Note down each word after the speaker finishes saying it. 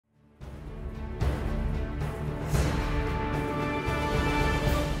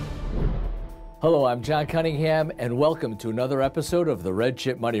Hello, I'm John Cunningham, and welcome to another episode of the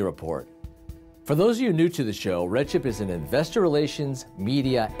RedChip Money Report. For those of you new to the show, RedChip is an investor relations,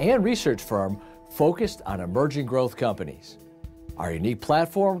 media, and research firm focused on emerging growth companies. Our unique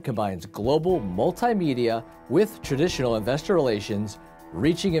platform combines global multimedia with traditional investor relations,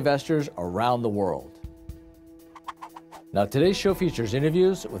 reaching investors around the world. Now, today's show features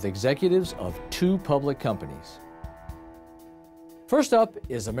interviews with executives of two public companies. First up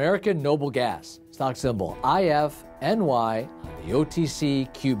is American Noble Gas, stock symbol IFNY on the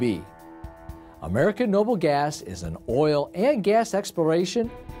OTCQB. American Noble Gas is an oil and gas exploration,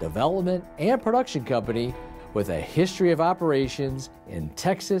 development, and production company with a history of operations in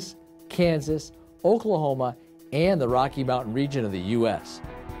Texas, Kansas, Oklahoma, and the Rocky Mountain region of the U.S.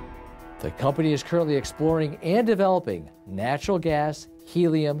 The company is currently exploring and developing natural gas,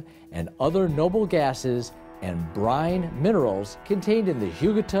 helium, and other noble gases and brine minerals contained in the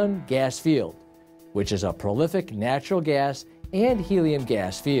Hugoton gas field, which is a prolific natural gas and helium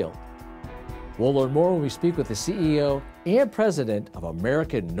gas field. We'll learn more when we speak with the CEO and president of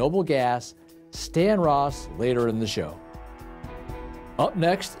American Noble Gas, Stan Ross, later in the show. Up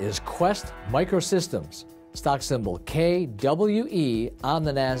next is KWESST Micro Systems, stock symbol KWE on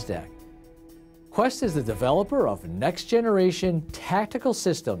the NASDAQ. KWESST is the developer of next-generation tactical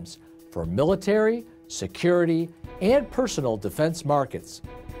systems for military, security, and personal defense markets.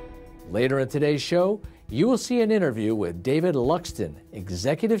 Later in today's show, you will see an interview with David Luxton,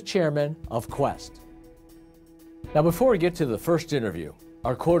 Executive Chairman of KWESST. Now, before we get to the first interview,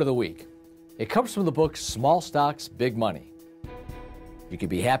 our quote of the week. It comes from the book Small Stocks, Big Money. You can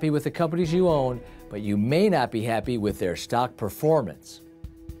be happy with the companies you own, but you may not be happy with their stock performance.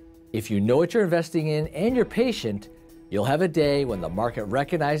 If you know what you're investing in and you're patient, you'll have a day when the market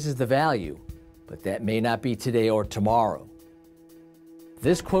recognizes the value, but that may not be today or tomorrow.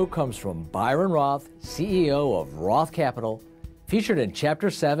 This quote comes from Byron Roth, CEO of Roth Capital, featured in Chapter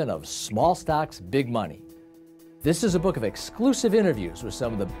 7 of Small Stocks, Big Money. This is a book of exclusive interviews with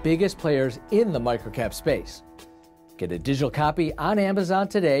some of the biggest players in the microcap space. Get a digital copy on Amazon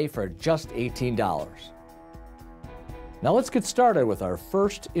today for just $18. Now let's get started with our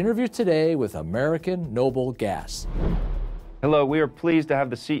first interview today with American Noble Gas. Hello, we are pleased to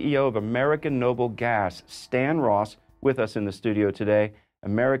have the CEO of American Noble Gas, Stan Ross, with us in the studio today.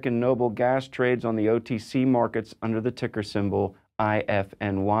 American Noble Gas trades on the OTC markets under the ticker symbol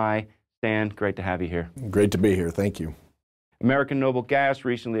IFNY. Stan, great to have you here. Great to be here. Thank you. American Noble Gas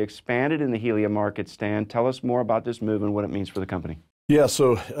recently expanded in the helium market. Stan, tell us more about this move and what it means for the company. Yeah,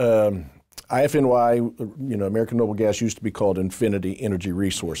 so IFNY, American Noble Gas used to be called Infinity Energy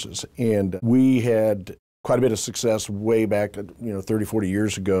Resources, and we had quite a bit of success way back, 30, 40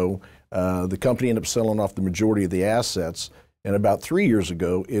 years ago. The company ended up selling off the majority of the assets, and about 3 years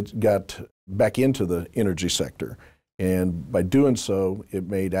ago, it got back into the energy sector. And by doing so, it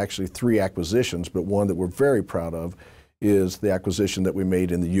made actually 3 acquisitions, but one that we're very proud of is the acquisition that we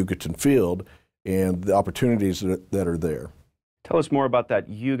made in the Hugoton field and the opportunities that are there. Tell us more about that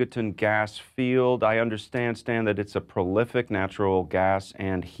Hugoton gas field. I understand, Stan, that it's a prolific natural gas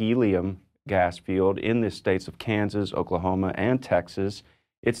and helium gas field in the states of Kansas, Oklahoma, and Texas.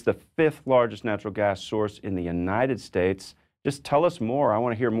 It's the 5th largest natural gas source in the United States. Just tell us more. I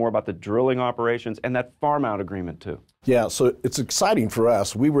want to hear more about the drilling operations and that farm-out agreement, too. Yeah, so it's exciting for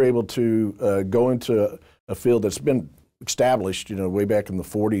us. We were able to go into a field that's been established, way back in the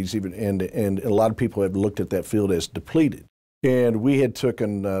 40s even, and a lot of people have looked at that field as depleted. And we had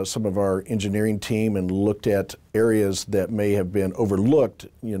taken some of our engineering team and looked at areas that may have been overlooked,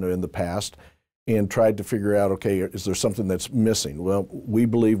 in the past, and tried to figure out, okay, is there something that's missing? Well, we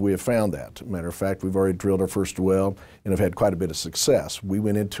believe we have found that. Matter of fact, we've already drilled our first well and have had quite a bit of success. We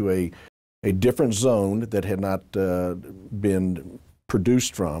went into a different zone that had not been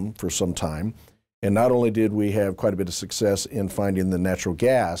produced from for some time. And not only did we have quite a bit of success in finding the natural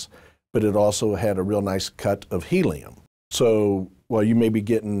gas, but it also had a real nice cut of helium. So while you may be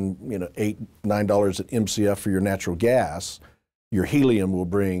getting, $8, $9 at MCF for your natural gas, your helium will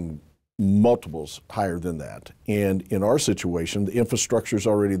bring multiples higher than that. And in our situation, the infrastructure is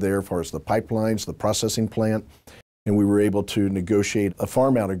already there as far as the pipelines, the processing plant, and we were able to negotiate a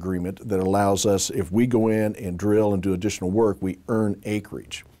farm-out agreement that allows us, if we go in and drill and do additional work, we earn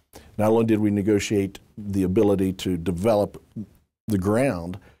acreage. Not only did we negotiate the ability to develop the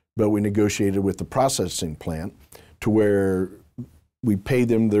ground, but we negotiated with the processing plant to where we pay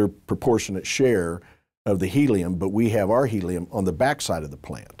them their proportionate share of the helium, but we have our helium on the backside of the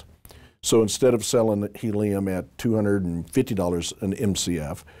plant. So instead of selling helium at $250 an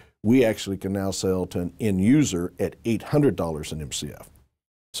MCF, we actually can now sell to an end user at $800 an MCF.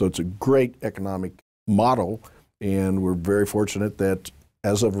 So it's a great economic model, and we're very fortunate that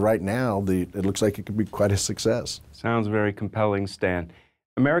as of right now, it looks like it could be quite a success. Sounds very compelling, Stan.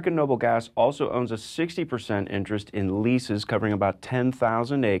 American Noble Gas also owns a 60% interest in leases covering about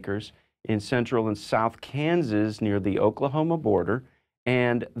 10,000 acres in central and south Kansas near the Oklahoma border,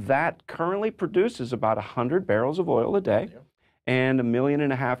 and that currently produces about 100 barrels of oil a day and 1.5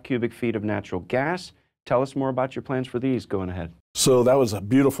 million cubic feet of natural gas. Tell us more about your plans for these going ahead. So that was a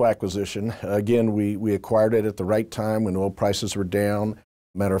beautiful acquisition. Again, we acquired it at the right time when oil prices were down.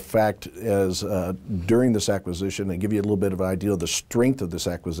 Matter of fact, during this acquisition, and give you a little bit of an idea of the strength of this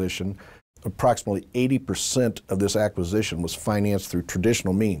acquisition, approximately 80% of this acquisition was financed through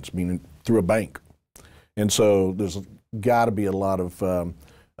traditional means, meaning through a bank. And so there's got to be a lot of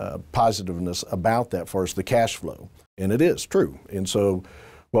positiveness about that for us, the cash flow. And it is true. And so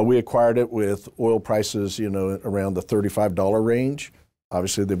while we acquired it with oil prices, around the $35 range,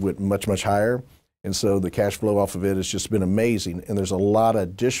 obviously they went much, much higher. And so the cash flow off of it has just been amazing. And there's a lot of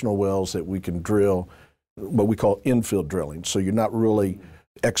additional wells that we can drill, what we call infill drilling. So you're not really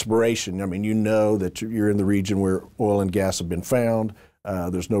exploration. I mean, you know that you're in the region where oil and gas have been found.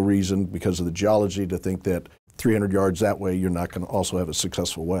 There's no reason because of the geology to think that 300 yards that way you're not going to also have a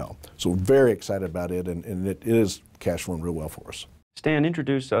successful well. So we're very excited about it, and it is cash flowing real well for us. Stan,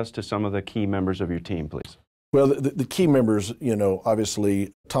 introduce us to some of the key members of your team, please. Well, the key members,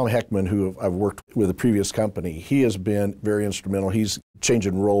 obviously Tom Heckman, who I've worked with a previous company, he has been very instrumental. He's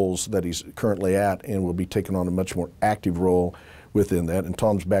changing roles that he's currently at and will be taking on a much more active role within that. And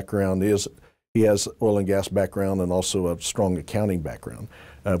Tom's background is, he has oil and gas background and also a strong accounting background.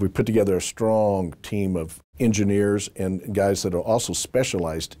 We put together a strong team of engineers and guys that are also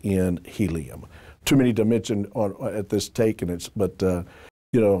specialized in helium. Too many to mention at this take, but on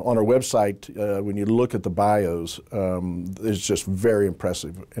our website, when you look at the bios, it's just very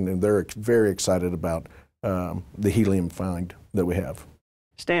impressive, and they're very excited about the helium find that we have.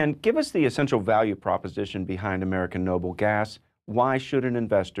 Stan, give us the essential value proposition behind American Noble Gas. Why should an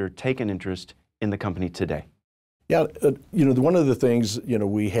investor take an interest in the company today? Yeah, one of the things,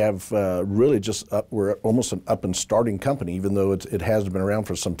 we have really we're almost an up and starting company, even though it has been around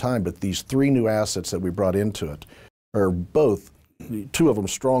for some time, but these 3 new assets that we brought into it are both, 2 of them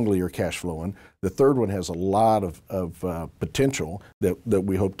strongly are cash flowing. The third one has a lot of potential that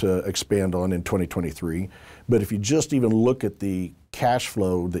we hope to expand on in 2023. But if you just even look at the cash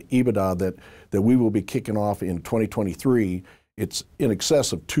flow, the EBITDA that we will be kicking off in 2023, it's in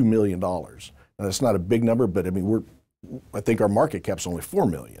excess of $2 million. Now, that's not a big number, but I mean, I think our market cap's only $4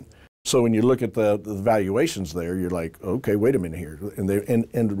 million. So when you look at the valuations there, you're like, okay, wait a minute here,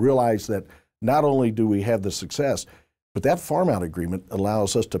 and realize that not only do we have the success, but that farm out agreement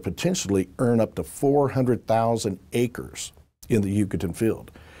allows us to potentially earn up to 400,000 acres in the Yucatan field.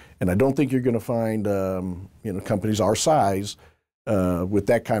 And I don't think you're going to find companies our size with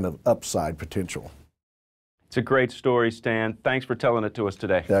that kind of upside potential. It's a great story, Stan. Thanks for telling it to us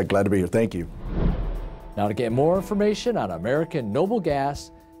today. Yeah, glad to be here. Thank you. Now, to get more information on American Noble Gas,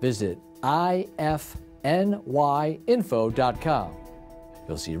 visit IFNYinfo.com.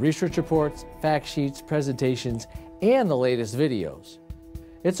 You'll see research reports, fact sheets, presentations, and the latest videos.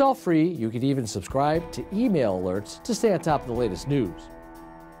 It's all free. You can even subscribe to email alerts to stay on top of the latest news.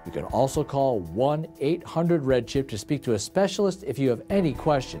 You can also call 1-800-REDCHIP to speak to a specialist if you have any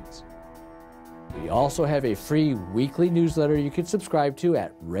questions. We also have a free weekly newsletter you can subscribe to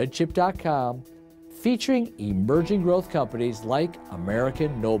at redchip.com, featuring emerging growth companies like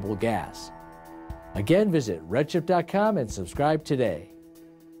American Noble Gas. Again, visit redchip.com and subscribe today.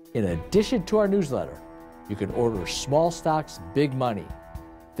 In addition to our newsletter, you can order Small Stocks, Big Money.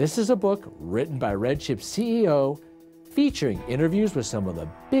 This is a book written by RedChip's CEO, featuring interviews with some of the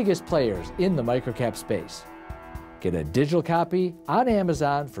biggest players in the microcap space. Get a digital copy on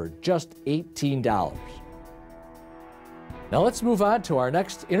Amazon for just $18. Now let's move on to our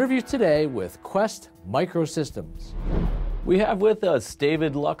next interview today with KWESST Micro Systems. We have with us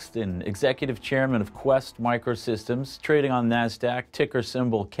David Luxton, Executive Chairman of KWESST Micro Systems, trading on NASDAQ, ticker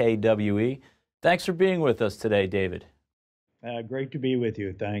symbol KWE. Thanks for being with us today, David. Great to be with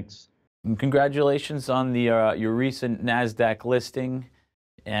you. Thanks. And congratulations on your recent NASDAQ listing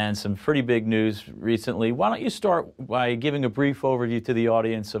and some pretty big news recently. Why don't you start by giving a brief overview to the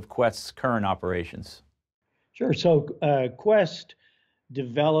audience of KWESST's current operations? Sure. So KWESST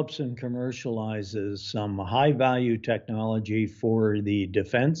develops and commercializes some high-value technology for the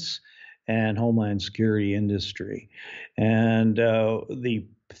defense and homeland security industry. And the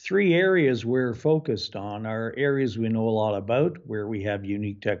 3 areas we're focused on are areas we know a lot about, where we have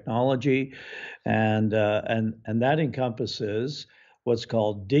unique technology, and that encompasses what's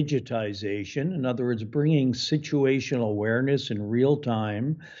called digitization. In other words, bringing situational awareness in real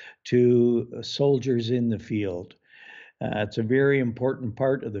time to soldiers in the field. It's a very important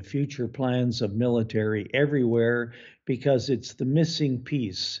part of the future plans of military everywhere because it's the missing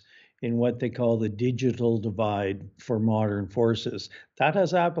piece in what they call the digital divide for modern forces. That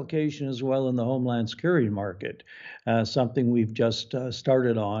has application as well in the Homeland Security market, something we've just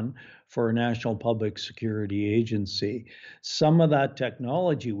started on for a National Public Security Agency. Some of that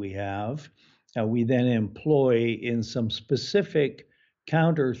technology we have, we then employ in some specific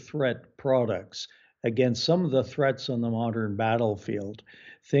counter threat products against some of the threats on the modern battlefield.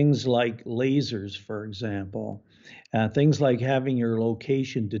 Things like lasers, for example, things like having your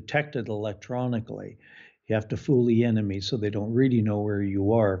location detected electronically. You have to fool the enemy so they don't really know where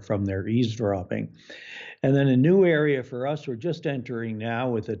you are from their eavesdropping. And then a new area for us, we're just entering now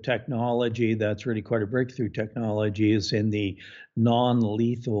with a technology that's really quite a breakthrough technology, is in the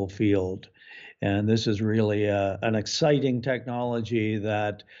non-lethal field. And this is really an exciting technology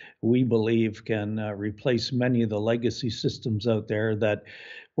that we believe can replace many of the legacy systems out there that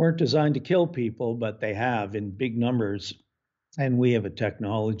weren't designed to kill people, but they have in big numbers. And we have a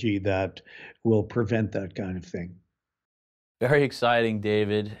technology that will prevent that kind of thing. Very exciting,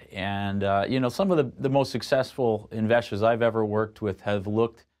 David. And, you know, some of the most successful investors I've ever worked with have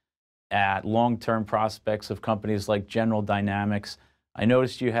looked at long-term prospects of companies like General Dynamics. I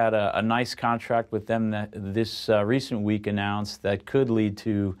noticed you had a nice contract with them that this recent week announced that could lead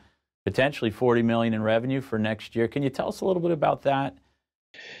to potentially $40 million in revenue for next year. Can you tell us a little bit about that?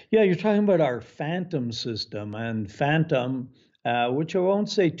 Yeah, you're talking about our Phantom system, and Phantom, which I won't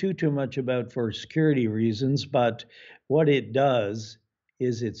say too much about for security reasons, but what it does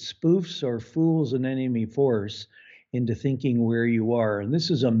is it spoofs or fools an enemy force into thinking where you are. And this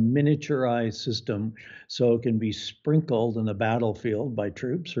is a miniaturized system, so it can be sprinkled in the battlefield by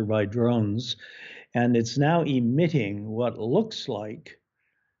troops or by drones. And it's now emitting what looks like,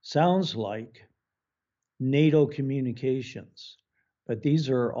 sounds like NATO communications. But these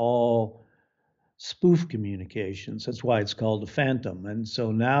are all spoof communications. That's why it's called a Phantom. And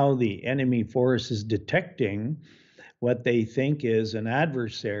so now the enemy force is detecting what they think is an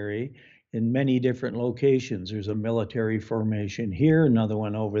adversary in many different locations. There's a military formation here, another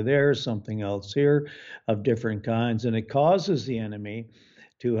one over there, something else here of different kinds. And it causes the enemy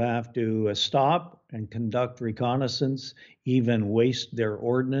to have to stop and conduct reconnaissance, even waste their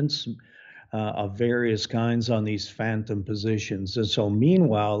ordnance of various kinds on these Phantom positions. And so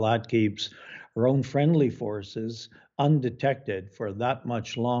meanwhile, that keeps our own friendly forces undetected for that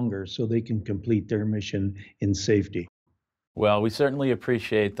much longer so they can complete their mission in safety. Well, we certainly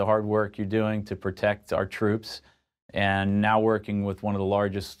appreciate the hard work you're doing to protect our troops, and now working with one of the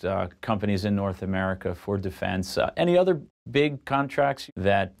largest companies in North America for defense. Any other big contracts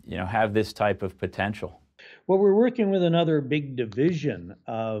that have this type of potential? Well, we're working with another big division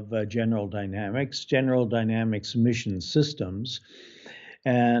of General Dynamics Mission Systems.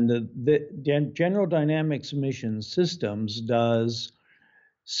 And the General Dynamics Mission Systems does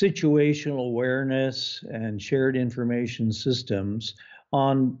situational awareness and shared information systems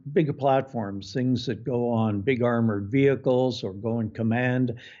on bigger platforms, things that go on big armored vehicles or go in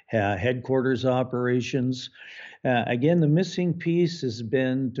command headquarters operations. Again, the missing piece has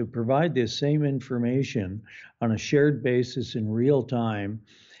been to provide this same information on a shared basis in real time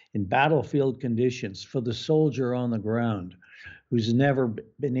in battlefield conditions for the soldier on the ground who's never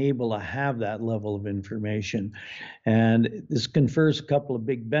been able to have that level of information. And this confers a couple of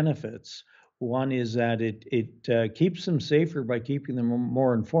big benefits. One is that it keeps them safer by keeping them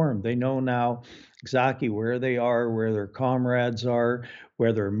more informed. They know now exactly where they are, where their comrades are,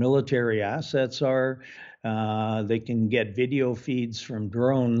 where their military assets are. They can get video feeds from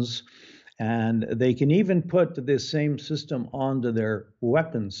drones, and they can even put this same system onto their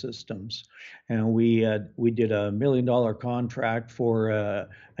weapon systems. And we did $1 million contract for a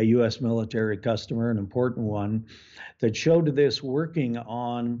U.S. military customer, an important one, that showed this working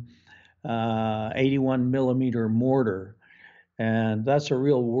on 81 millimeter mortar. And that's a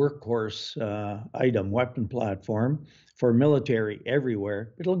real workhorse item, weapon platform for military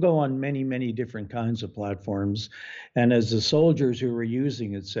everywhere. It'll go on many, many different kinds of platforms. And as the soldiers who were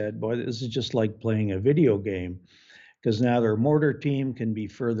using it said, boy, this is just like playing a video game, because now their mortar team can be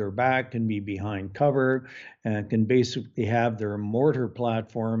further back, can be behind cover, and can basically have their mortar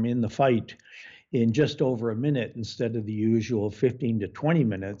platform in the fight in just over a minute instead of the usual 15 to 20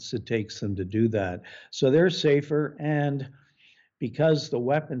 minutes it takes them to do that. So they're safer, and because the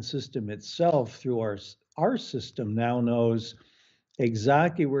weapon system itself through our system now knows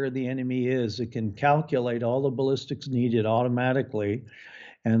exactly where the enemy is. It can calculate all the ballistics needed automatically,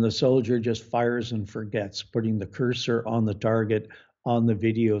 and the soldier just fires and forgets putting the cursor on the target on the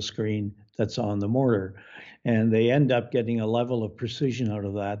video screen that's on the mortar. And they end up getting a level of precision out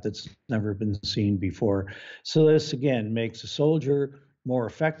of that that's never been seen before. So this again makes a soldier more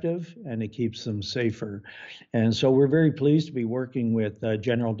effective, and it keeps them safer. And so we're very pleased to be working with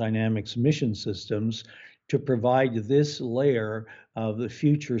General Dynamics Mission Systems to provide this layer of the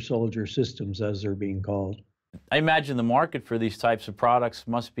future soldier systems, as they're being called. I imagine the market for these types of products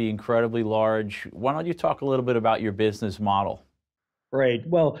must be incredibly large. Why don't you talk a little bit about your business model? Right.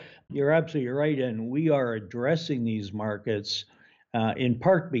 Well, you're absolutely right. And we are addressing these markets in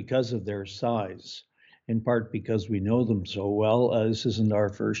part because of their size, in part because we know them so well. This isn't our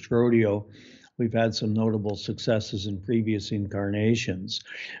first rodeo. We've had some notable successes in previous incarnations.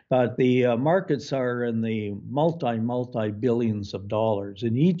 But the markets are in the multi billions of dollars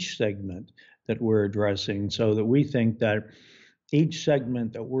in each segment that we're addressing, so that we think that each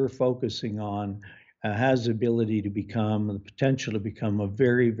segment that we're focusing on has the ability to become, the potential to become a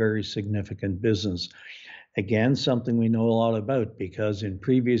very, very significant business. Again, something we know a lot about, because in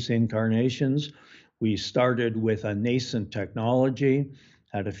previous incarnations, we started with a nascent technology,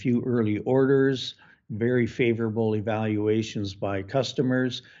 had a few early orders, very favorable evaluations by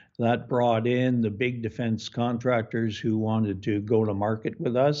customers. That brought in the big defense contractors who wanted to go to market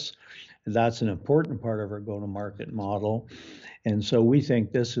with us. That's an important part of our go-to-market model. And so we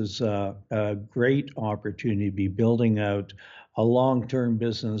think this is a great opportunity to be building out a long-term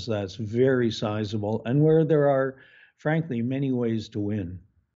business that's very sizable and where there are, frankly, many ways to win.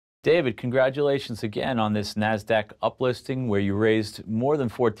 David, congratulations again on this NASDAQ uplisting where you raised more than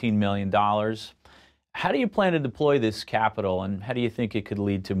 $14 million. How do you plan to deploy this capital, and how do you think it could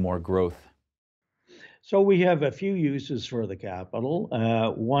lead to more growth? So we have a few uses for the capital.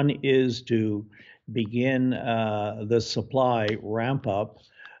 One is to begin the supply ramp up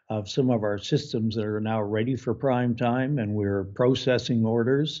of some of our systems that are now ready for prime time, and we're processing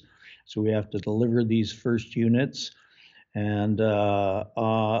orders. So we have to deliver these first units. And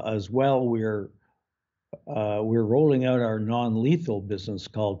as well, we're rolling out our non-lethal business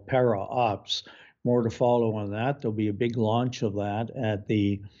called Para Ops. More to follow on that. There'll be a big launch of that at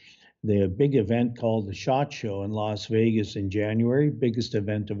the big event called the SHOT Show in Las Vegas in January, biggest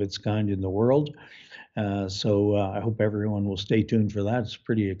event of its kind in the world. So I hope everyone will stay tuned for that. It's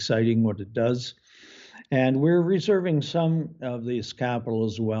pretty exciting what it does. And we're reserving some of this capital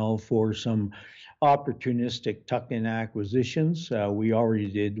as well for some opportunistic tuck-in acquisitions. We already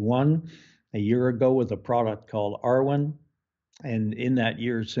did one a year ago with a product called Arwen. And in that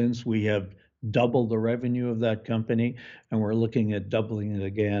year since, we have doubled the revenue of that company, and we're looking at doubling it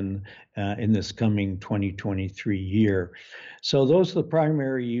again in this coming 2023 year. So those are the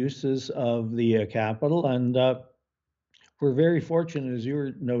primary uses of the capital, and we're very fortunate, as you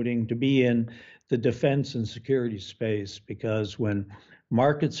were noting, to be in the defense and security space, because when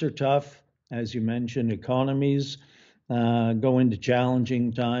markets are tough, as you mentioned, economies go into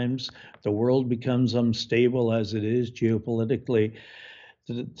challenging times, the world becomes unstable as it is geopolitically.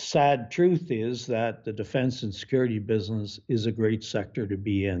 The sad truth is that the defense and security business is a great sector to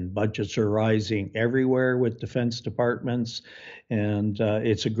be in. Budgets are rising everywhere with defense departments, and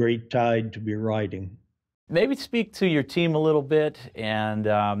it's a great tide to be riding. Maybe speak to your team a little bit and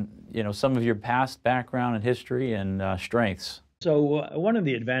some of your past background and history and strengths. So one of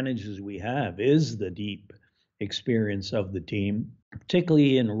the advantages we have is the deep experience of the team,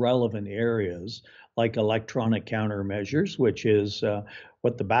 particularly in relevant areas like electronic countermeasures, which is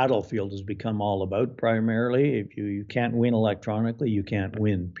what the battlefield has become all about primarily. If you can't win electronically, you can't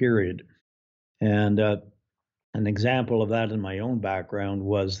win, period. And an example of that in my own background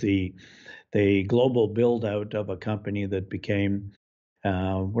was the global build out of a company that became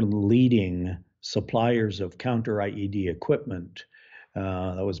one of the leading suppliers of counter IED equipment.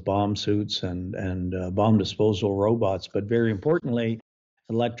 That was bomb suits and bomb disposal robots, but very importantly,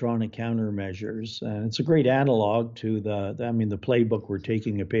 electronic countermeasures. And it's a great analog to the playbook we're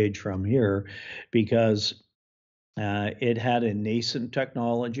taking a page from here, because it had a nascent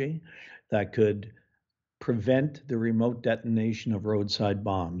technology that could prevent the remote detonation of roadside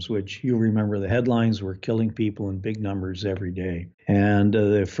bombs, which you remember the headlines were killing people in big numbers every day. And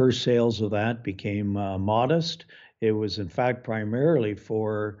the first sales of that became modest. It was, in fact, primarily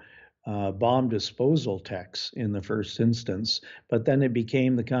for bomb disposal techs in the first instance, but then it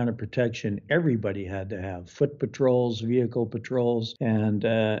became the kind of protection everybody had to have: foot patrols, vehicle patrols,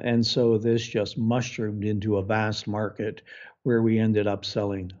 and so this just mushroomed into a vast market where we ended up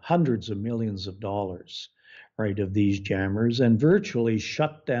selling hundreds of millions of dollars right, of these jammers and virtually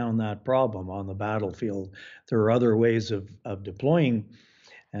shut down that problem on the battlefield. There are other ways of deploying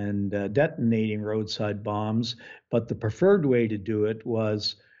and detonating roadside bombs, but the preferred way to do it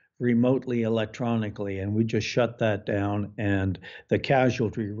was remotely electronically, and we just shut that down, and the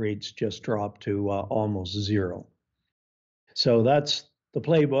casualty rates just dropped to almost zero. So that's the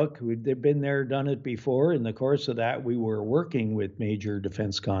playbook. They've been there, done it before. In the course of that, we were working with major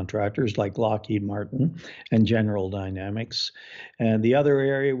defense contractors like Lockheed Martin and General Dynamics. And the other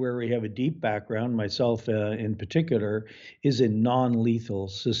area where we have a deep background, myself in particular, is in non-lethal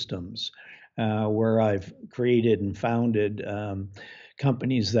systems, where I've created and founded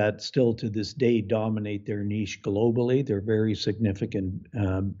companies that still to this day dominate their niche globally. They're very significant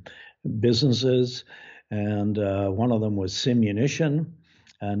businesses. And one of them was Simunition.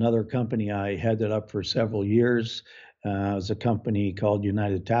 Another company I headed up for several years was a company called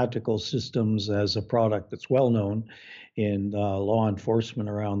United Tactical Systems, as a product that's well known in law enforcement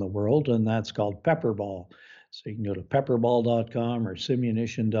around the world, and that's called Pepperball. So you can go to pepperball.com or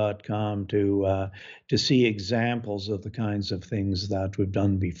simunition.com to see examples of the kinds of things that we've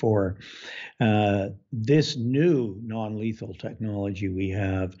done before. This new non-lethal technology we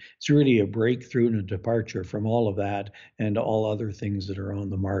have, it's really a breakthrough and a departure from all of that and all other things that are on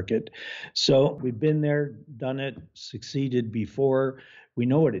the market. So we've been there, done it, succeeded before. We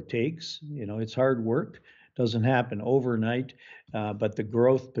know what it takes. You know, it's hard work. Doesn't happen overnight, but the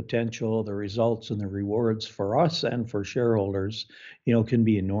growth potential, the results and the rewards for us and for shareholders, you know, can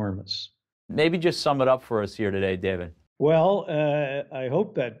be enormous. Maybe just sum it up for us here today, David. Well, I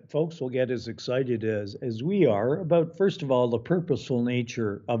hope that folks will get as excited as we are about, first of all, the purposeful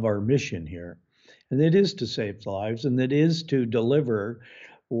nature of our mission here. And it is to save lives, and it is to deliver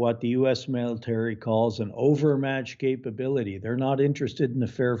what the U.S. military calls an overmatch capability. They're not interested in a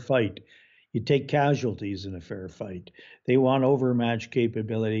fair fight. You take casualties in a fair fight. They want overmatch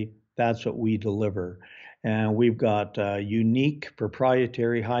capability. That's what we deliver. And we've got unique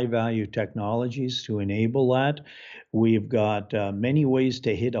proprietary high-value technologies to enable that. We've got many ways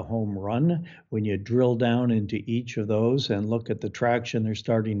to hit a home run when you drill down into each of those and look at the traction they're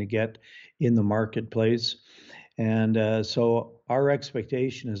starting to get in the marketplace. And so our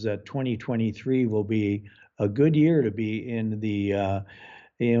expectation is that 2023 will be a good year to be in the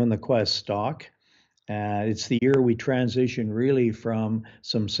KWESST stock. It's the year we transition really from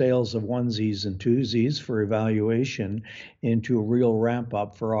some sales of onesies and twosies for evaluation into a real ramp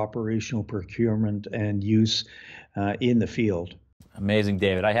up for operational procurement and use in the field. Amazing,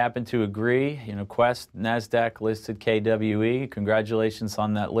 David. I happen to agree. You know, KWESST, NASDAQ listed KWE. Congratulations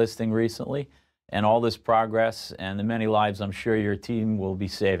on that listing recently and all this progress and the many lives I'm sure your team will be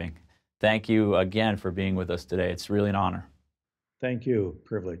saving. Thank you again for being with us today. It's really an honor. Thank you.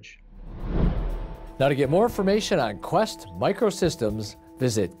 Privilege. Now, to get more information on KWESST Micro Systems,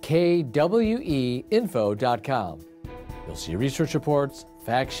 visit kweinfo.com. You'll see research reports,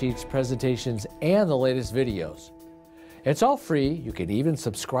 fact sheets, presentations, and the latest videos. It's all free. You can even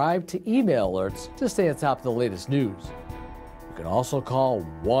subscribe to email alerts to stay on top of the latest news. You can also call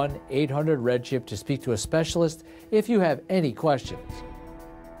 1-800-REDCHIP to speak to a specialist if you have any questions.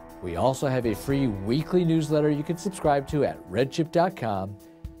 We also have a free weekly newsletter you can subscribe to at redchip.com,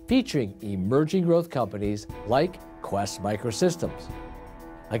 featuring emerging growth companies like KWESST Micro Systems.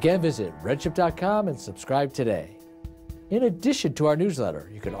 Again, visit redchip.com and subscribe today. In addition to our newsletter,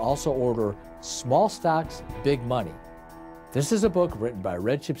 you can also order Small Stocks, Big Money. This is a book written by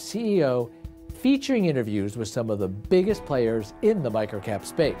RedChip CEO, featuring interviews with some of the biggest players in the microcap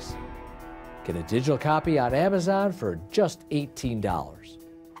space. Get a digital copy on Amazon for just $18.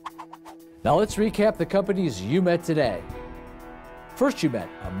 Now let's recap the companies you met today. First, you met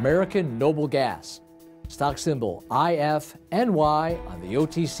American Noble Gas, stock symbol IFNY on the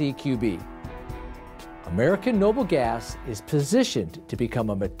OTCQB. American Noble Gas is positioned to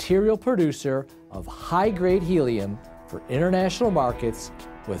become a material producer of high-grade helium for international markets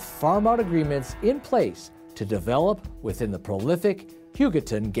with farm-out agreements in place to develop within the prolific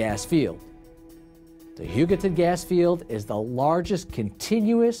Hugoton gas field. The Hugoton gas field is the largest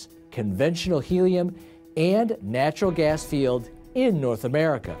continuous conventional helium and natural gas field in North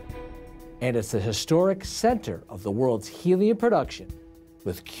America, and it's the historic center of the world's helium production,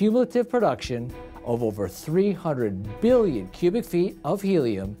 with cumulative production of over 300 billion cubic feet of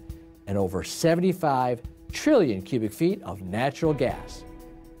helium and over 75 trillion cubic feet of natural gas.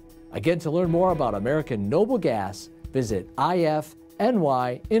 Again, to learn more about American Noble Gas, visit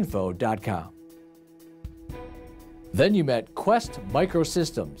ifnyinfo.com. Then you met KWESST Micro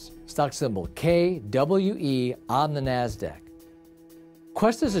Systems, stock symbol KWE on the NASDAQ.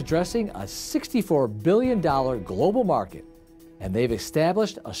 Quest is addressing a $64 billion global market, and they've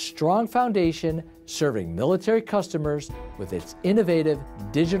established a strong foundation serving military customers with its innovative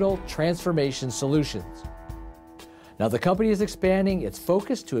digital transformation solutions. Now, the company is expanding its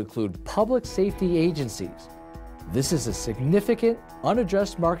focus to include public safety agencies. This is a significant,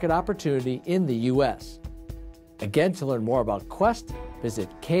 unaddressed market opportunity in the U.S. Again, to learn more about Quest, visit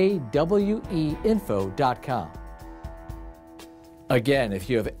kweinfo.com. Again, if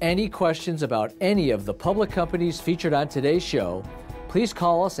you have any questions about any of the public companies featured on today's show, please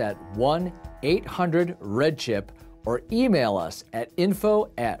call us at 1-800-REDCHIP or email us at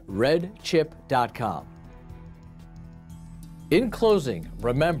info@redchip.com. In closing,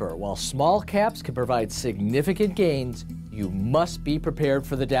 remember, while small caps can provide significant gains, you must be prepared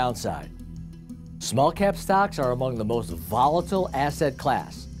for the downside. Small cap stocks are among the most volatile asset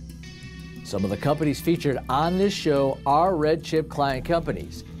class. Some of the companies featured on this show are RedChip client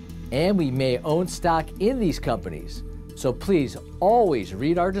companies, and we may own stock in these companies. So please always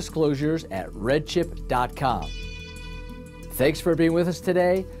read our disclosures at redchip.com. Thanks for being with us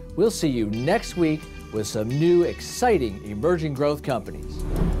today. We'll see you next week with some new exciting emerging growth companies.